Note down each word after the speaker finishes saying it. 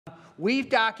We've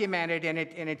documented, and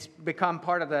it's become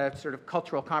part of the sort of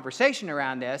cultural conversation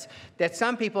around this, that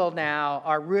some people now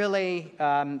are really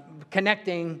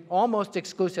connecting almost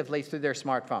exclusively through their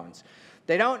smartphones.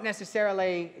 They don't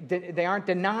necessarily, they aren't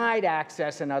denied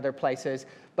access in other places,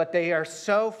 but they are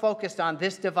so focused on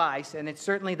this device, and it's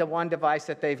certainly the one device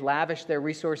that they've lavished their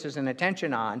resources and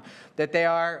attention on, that they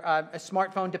are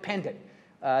smartphone dependent.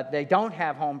 They don't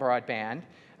have home broadband.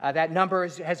 That number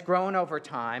has grown over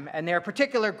time, and there are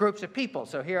particular groups of people.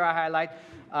 So here I highlight,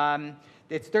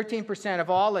 it's 13%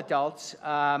 of all adults,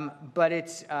 but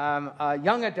it's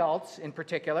young adults in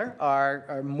particular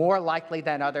are more likely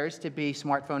than others to be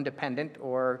smartphone dependent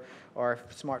or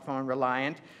smartphone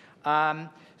reliant.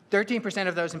 13%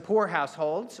 of those in poor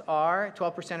households are,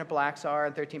 12% of blacks are,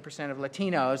 and 13% of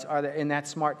Latinos are in that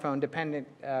smartphone dependent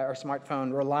or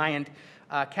smartphone reliant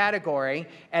category,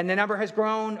 and the number has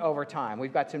grown over time.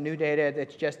 We've got some new data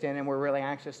that's just in, and we're really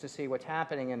anxious to see what's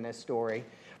happening in this story.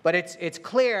 But it's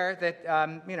clear that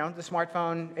the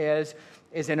smartphone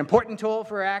is an important tool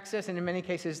for access, and in many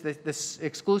cases this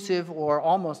exclusive or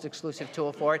almost exclusive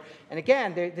tool for it. And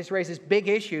again, this raises big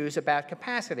issues about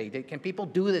capacity. Can people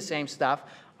do the same stuff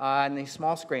on these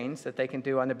small screens that they can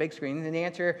do on the big screen? And the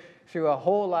answer, through a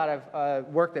whole lot of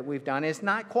work that we've done, is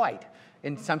not quite.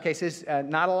 In some cases,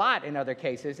 not a lot in other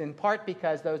cases, in part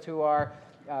because those who are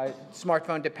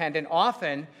smartphone dependent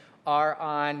often are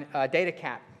on data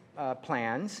cap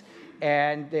plans,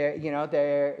 and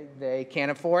they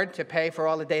can't afford to pay for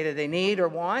all the data they need or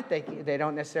want. They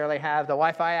don't necessarily have the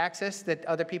Wi-Fi access that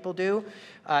other people do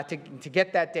to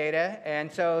get that data,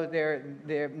 and so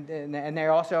they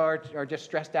also are just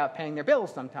stressed out paying their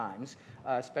bills sometimes,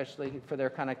 especially for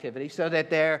their connectivity, so that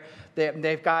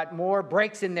they've got more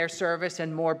breaks in their service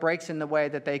and more breaks in the way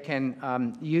that they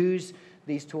can use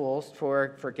these tools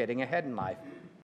for getting ahead in life.